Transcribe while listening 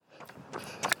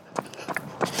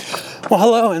Well,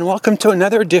 hello and welcome to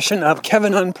another edition of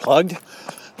Kevin Unplugged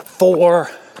for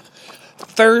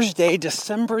Thursday,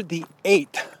 December the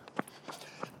 8th.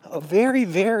 A very,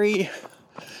 very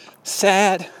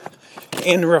sad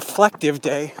and reflective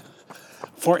day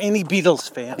for any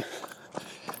Beatles fan.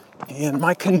 And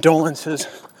my condolences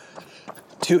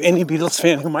to any Beatles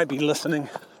fan who might be listening,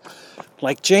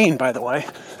 like Jane, by the way.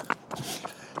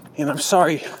 And I'm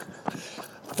sorry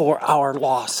for our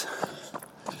loss.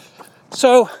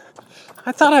 So,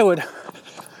 I thought I would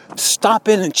stop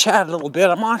in and chat a little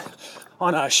bit. I'm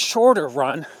on a shorter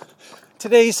run.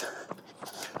 Today's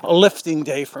a lifting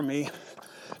day for me.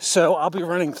 So I'll be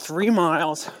running 3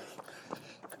 miles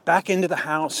back into the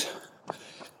house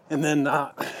and then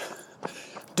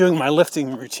doing my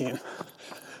lifting routine.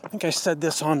 I think I said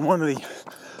this on one of the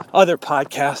other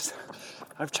podcasts.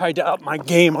 I've tried to up my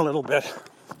game a little bit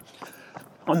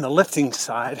on the lifting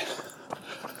side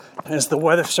as the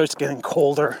weather starts getting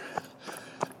colder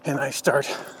and I start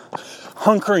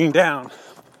hunkering down.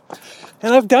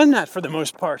 And I've done that for the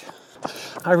most part.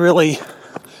 I really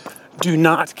do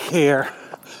not care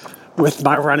with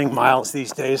my running miles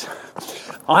these days.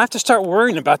 I'll have to start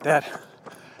worrying about that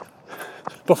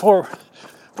before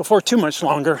too much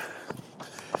longer,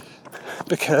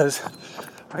 because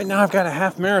right now I've got a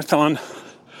half marathon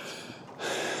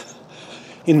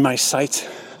in my sights.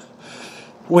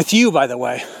 With you, by the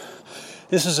way.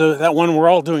 This is that one we're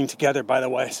all doing together, by the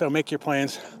way. So make your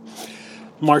plans.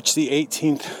 March the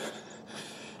 18th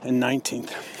and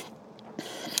 19th.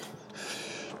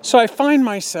 So I find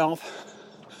myself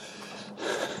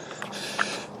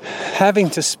having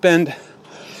to spend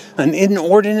an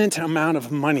inordinate amount of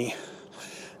money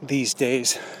these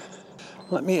days.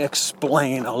 Let me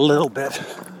explain a little bit.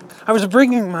 I was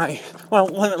bringing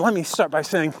let me start by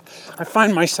saying I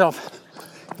find myself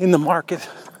in the market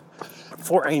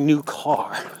for a new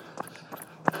car.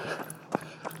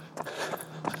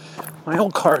 My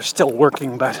old car is still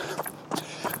working, but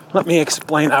let me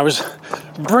explain. I was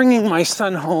bringing my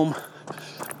son home.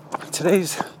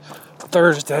 Today's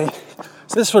Thursday,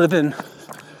 so this would have been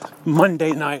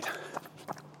Monday night.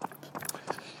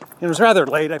 It was rather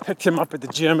late. I picked him up at the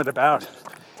gym at about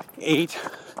 8.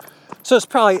 So it's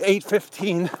probably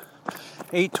 8:15,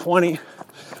 8:20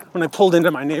 when I pulled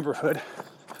into my neighborhood.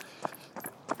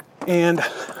 And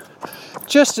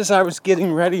just as I was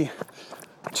getting ready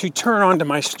to turn onto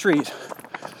my street,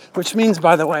 which means,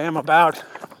 by the way, I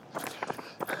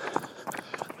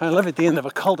live at the end of a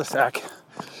cul-de-sac,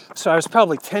 so I was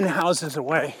probably 10 houses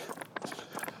away.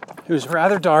 It was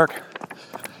rather dark,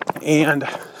 and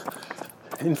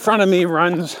in front of me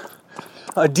runs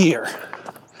a deer.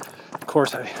 Of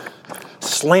course, I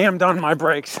slammed on my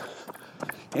brakes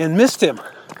and missed him.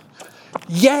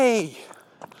 Yay!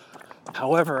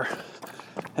 However,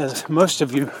 as most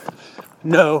of you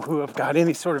know who have got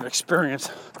any sort of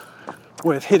experience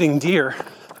with hitting deer,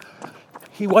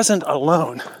 he wasn't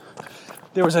alone.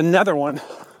 There was another one,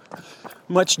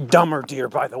 much dumber deer,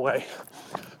 by the way,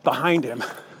 behind him,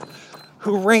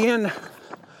 who ran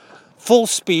full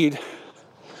speed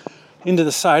into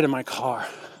the side of my car.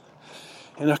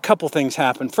 And a couple things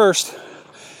happened. First,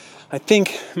 I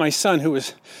think my son, who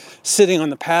was sitting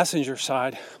on the passenger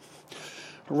side,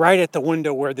 right at the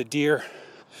window where the deer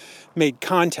made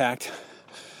contact,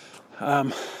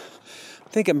 I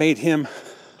think it made him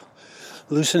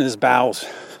loosen his bowels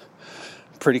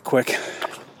pretty quick.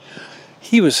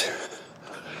 He was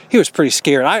pretty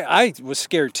scared. I was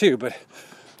scared too, but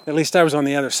at least I was on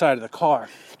the other side of the car.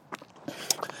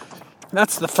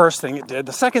 That's the first thing it did.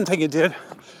 The second thing it did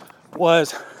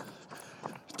was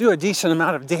do a decent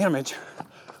amount of damage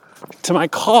to my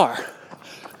car.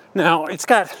 Now, it's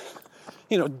got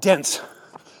dents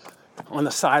on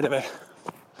the side of it.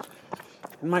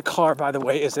 And my car, by the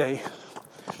way, is a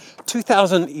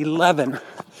 2011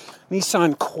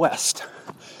 Nissan Quest.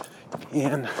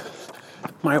 And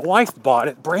my wife bought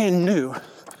it brand new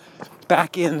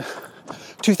back in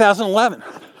 2011.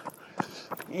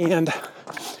 And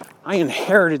I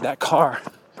inherited that car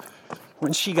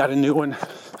when she got a new one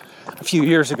a few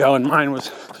years ago, and mine was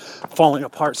falling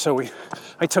apart. So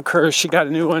I took hers, she got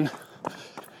a new one,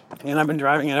 and I've been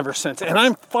driving it ever since. And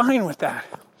I'm fine with that.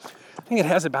 I think it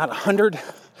has about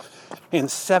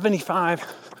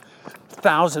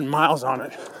 175,000 miles on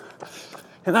it.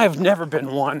 And I've never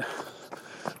been one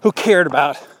who cared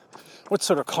about what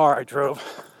sort of car I drove.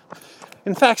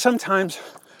 In fact, sometimes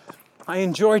I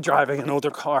enjoy driving an older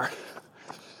car.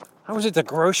 I was at the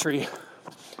grocery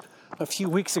a few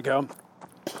weeks ago,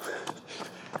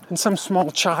 and some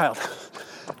small child,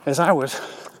 as I was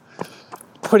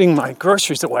putting my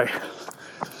groceries away,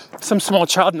 some small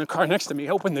child in the car next to me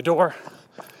opened the door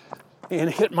and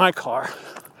hit my car.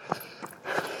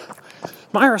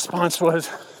 My response was,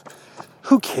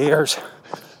 who cares?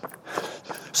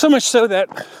 So much so that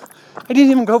I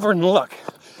didn't even go over and look.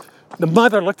 The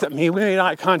mother looked at me, we made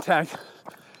eye contact,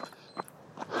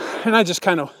 and I just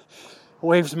kind of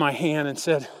waved my hand and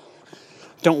said,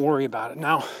 don't worry about it.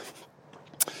 Now,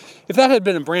 if that had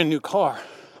been a brand new car,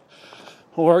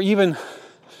 or even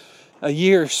a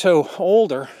year or so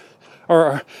older,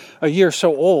 or a year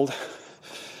so old,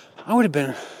 I would have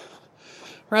been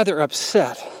rather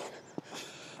upset.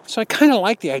 So I kind of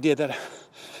like the idea that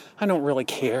I don't really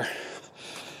care.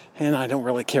 And I don't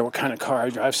really care what kind of car I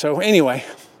drive. So anyway,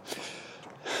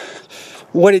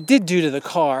 what it did do to the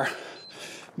car,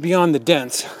 beyond the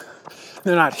dents,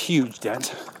 they're not huge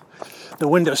dents. The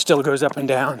window still goes up and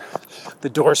down. The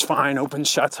door's fine, opens,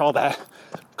 shuts, all that.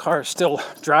 Car is still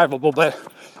drivable, but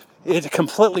it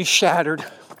completely shattered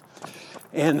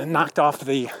and knocked off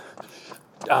the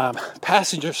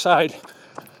passenger side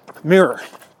mirror.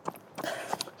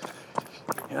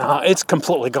 It's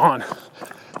completely gone.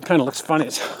 Kind of looks funny.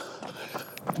 It's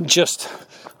just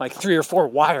like 3 or 4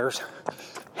 wires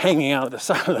hanging out of the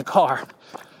side of the car.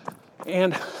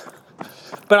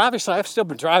 But obviously I've still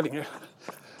been driving it.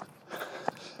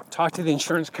 Talked to the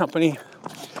insurance company.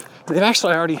 They've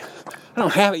actually already, I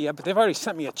don't have it yet, but they've already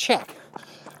sent me a check.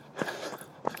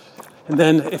 And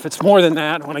then if it's more than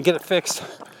that, when I get it fixed,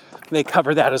 they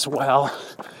cover that as well.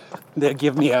 They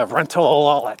give me a rental,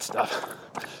 all that stuff.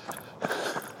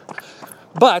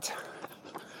 But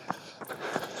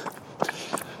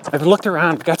I've looked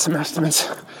around, got some estimates.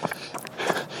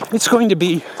 It's going to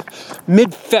be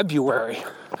mid-February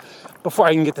before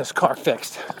I can get this car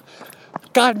fixed.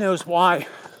 God knows why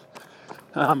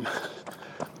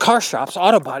car shops,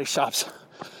 auto body shops,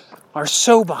 are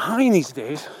so behind these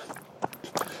days.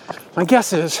 My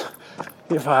guess is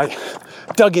if I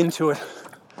dug into it,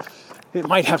 it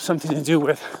might have something to do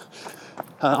with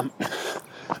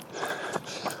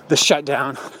the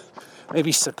shutdown,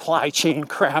 maybe supply chain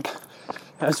crap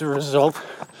as a result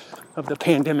of the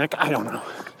pandemic. I don't know.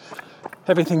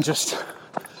 Everything just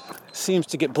seems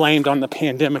to get blamed on the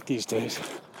pandemic these days.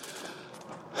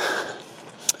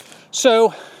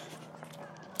 So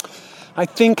I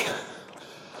think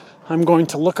I'm going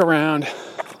to look around.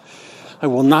 I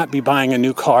will not be buying a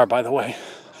new car, by the way.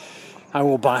 I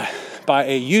will buy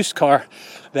a used car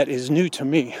that is new to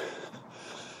me.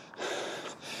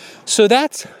 So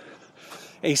that's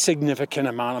a significant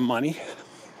amount of money.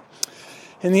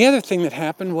 And the other thing that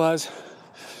happened was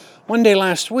one day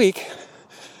last week,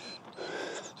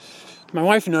 my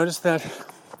wife noticed that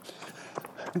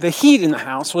the heat in the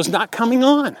house was not coming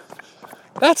on.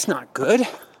 That's not good,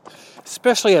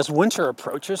 especially as winter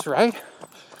approaches, right?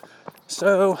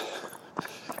 So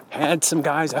had some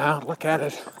guys out look at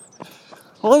it.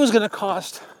 Well, it was going to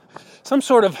cost some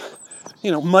sort of,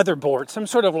 motherboard, some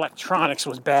sort of electronics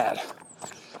was bad.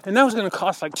 And that was going to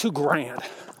cost like $2,000.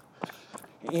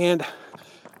 And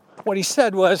what he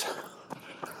said was,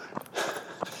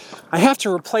 I have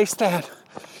to replace that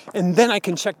and then I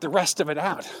can check the rest of it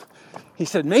out. He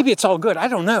said, maybe it's all good. I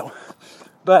don't know.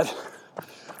 But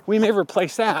we may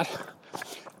replace that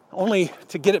only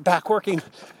to get it back working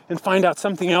and find out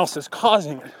something else is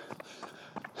causing it.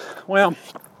 Well,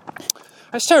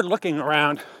 I started looking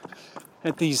around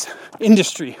at these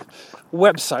industry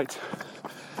websites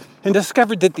and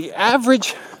discovered that the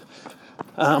average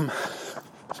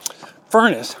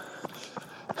furnace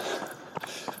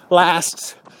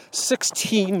lasts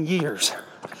 16 years.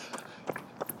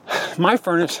 My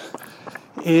furnace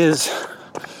is,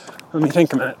 let me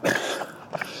think a minute,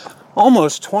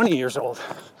 almost 20 years old.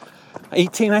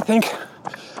 18, I think.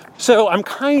 So I'm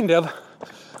kind of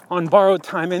on borrowed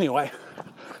time anyway,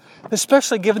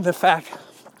 especially given the fact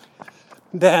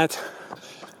that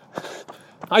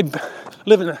I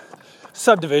live in a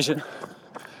subdivision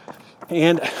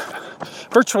and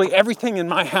virtually everything in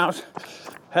my house,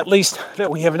 at least that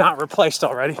we have not replaced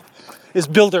already, is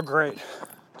builder grade.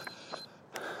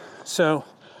 So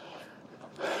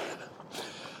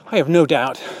I have no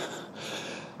doubt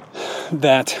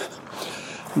that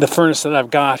the furnace that I've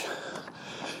got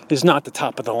is not the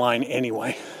top of the line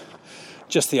anyway,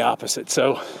 just the opposite.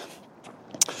 So,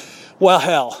 well,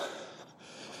 hell.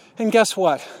 And guess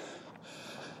what?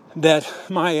 That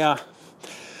my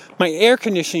air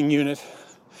conditioning unit,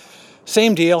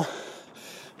 same deal.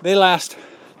 They last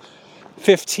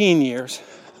 15 years.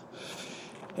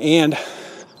 And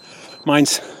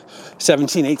mine's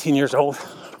 17, 18 years old.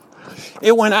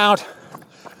 It went out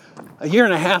a year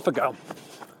and a half ago.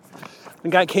 The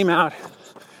guy came out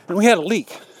and we had a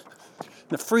leak.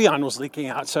 The Freon was leaking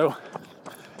out, so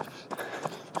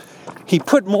he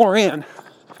put more in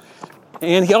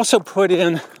And he also put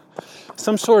in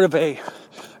some sort of a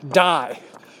dye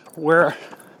where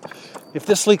if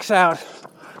this leaks out,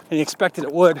 and he expected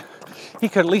it would, he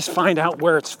could at least find out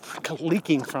where it's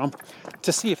leaking from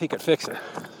to see if he could fix it.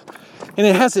 And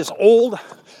it has this old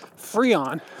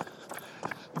Freon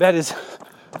that is,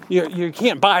 you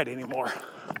can't buy it anymore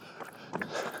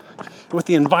with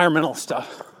the environmental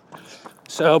stuff.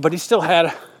 So, but he still had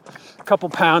a couple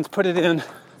pounds, put it in.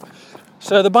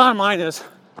 So the bottom line is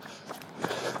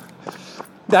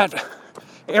that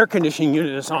air conditioning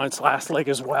unit is on its last leg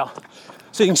as well.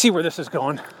 So you can see where this is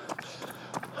going.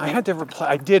 I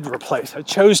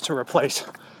chose to replace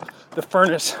the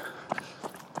furnace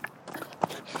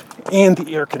and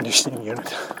the air conditioning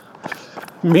unit.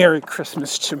 Merry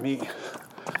Christmas to me.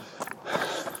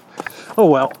 Oh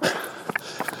well.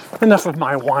 Enough of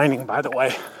my whining, by the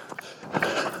way.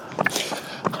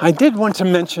 I did want to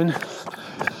mention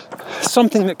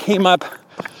something that came up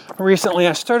recently.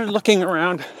 I started looking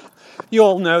around. You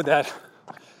all know that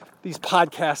these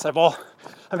podcasts,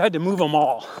 I've had to move them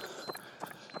all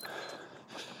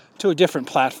to a different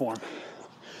platform.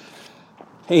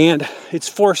 And it's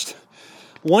forced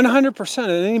 100% of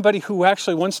anybody who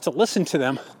actually wants to listen to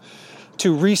them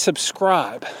to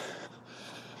resubscribe.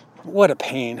 What a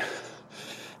pain.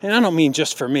 And I don't mean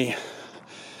just for me.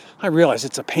 I realize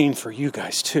it's a pain for you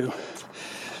guys too.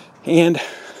 And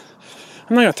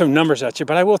I'm not going to throw numbers at you,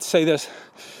 but I will say this.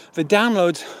 The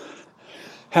downloads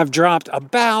have dropped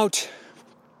about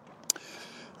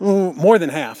more than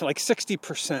half, like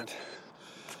 60%.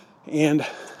 And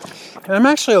I'm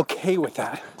actually okay with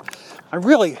that. I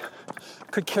really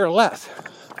could care less,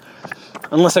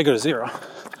 unless I go to zero.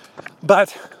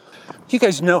 But you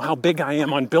guys know how big I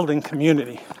am on building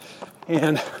community.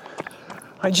 And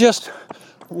I just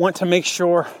want to make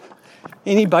sure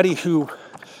anybody who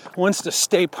wants to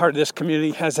stay part of this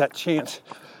community has that chance.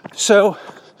 So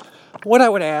what I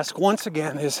would ask once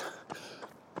again is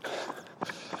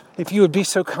if you would be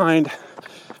so kind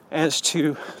as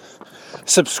to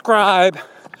subscribe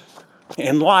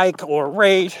and like or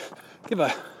rate, give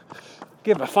a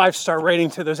 5-star rating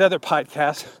to those other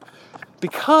podcasts,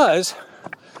 because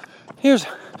here's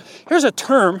a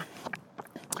term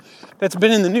that's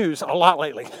been in the news a lot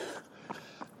lately.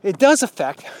 It does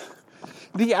affect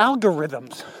the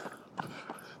algorithms.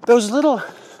 Those little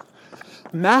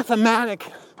mathematic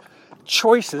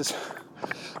choices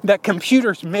that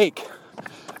computers make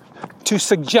to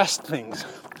suggest things.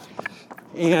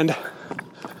 And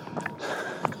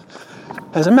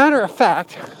as a matter of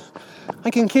fact,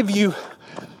 I can give you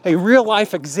a real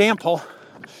life example,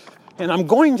 and I'm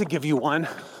going to give you one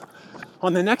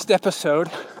on the next episode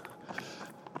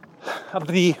of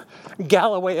the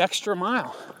Galloway Extra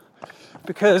Mile.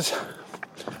 Because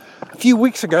a few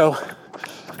weeks ago,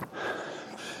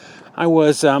 I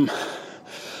was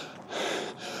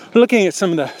looking at some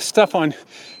of the stuff on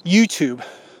YouTube,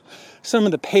 some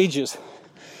of the pages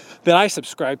that I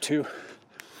subscribe to,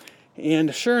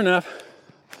 and sure enough,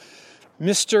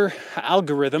 Mr.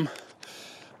 Algorithm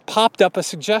popped up a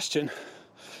suggestion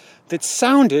that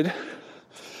sounded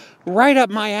right up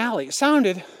my alley. It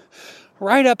sounded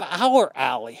right up our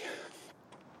alley.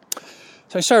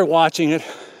 So I started watching it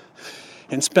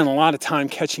and spent a lot of time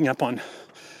catching up on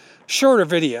shorter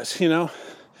videos,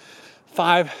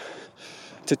 5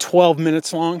 to 12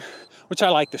 minutes long, which I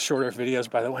like the shorter videos,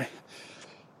 by the way.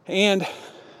 And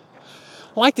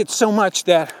liked it so much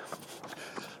that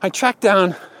I tracked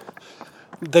down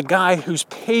the guy whose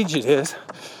page it is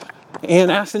and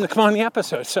asked him to come on the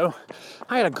episode. So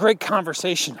I had a great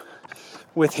conversation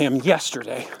with him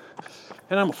yesterday,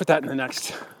 and I'm going to put that in the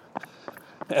next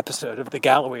episode of the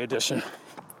Galloway edition.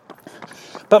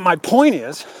 But my point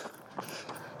is,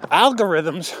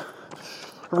 algorithms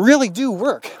really do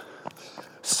work.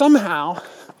 Somehow,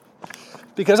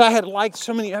 because I had liked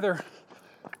so many other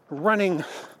running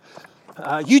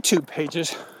YouTube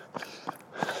pages,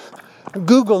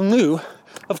 Google knew,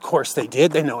 of course they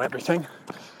did, they know everything,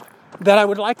 that I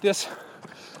would like this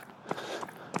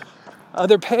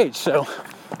other page. So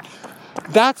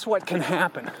that's what can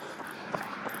happen.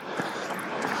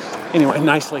 Anyway,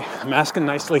 I'm asking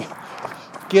nicely,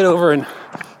 get over and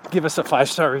give us a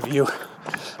 5-star review,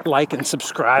 like and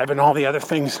subscribe and all the other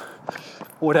things,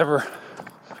 whatever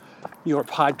your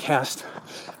podcast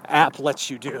app lets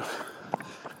you do.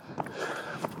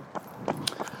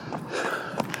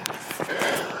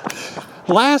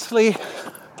 Lastly,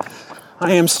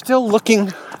 I am still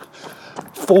looking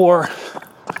for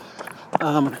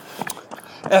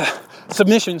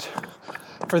submissions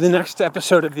for the next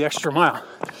episode of The Extra Mile.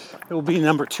 It will be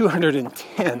number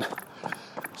 210.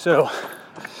 So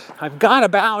I've got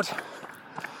about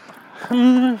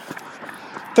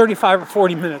 35 or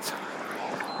 40 minutes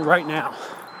right now.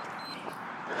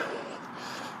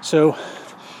 So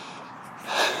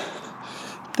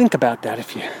think about that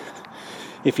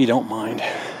if you don't mind.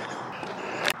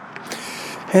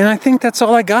 And I think that's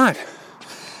all I got.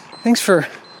 Thanks for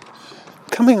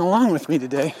coming along with me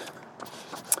today.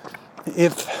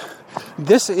 If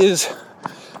this is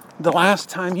the last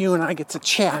time you and I get to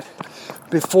chat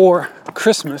before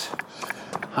Christmas,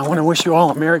 I want to wish you all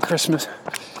a Merry Christmas,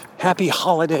 Happy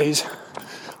Holidays,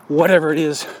 whatever it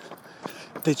is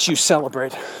that you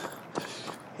celebrate.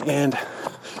 And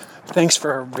thanks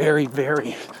for a very,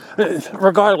 very,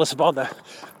 regardless of all the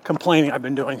complaining I've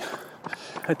been doing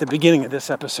at the beginning of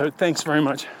this episode, thanks very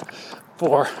much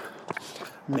for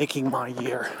making my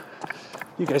year.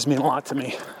 You guys mean a lot to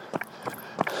me.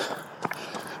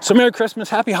 So Merry Christmas,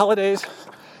 Happy Holidays,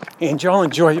 and y'all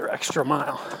enjoy your extra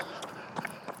mile.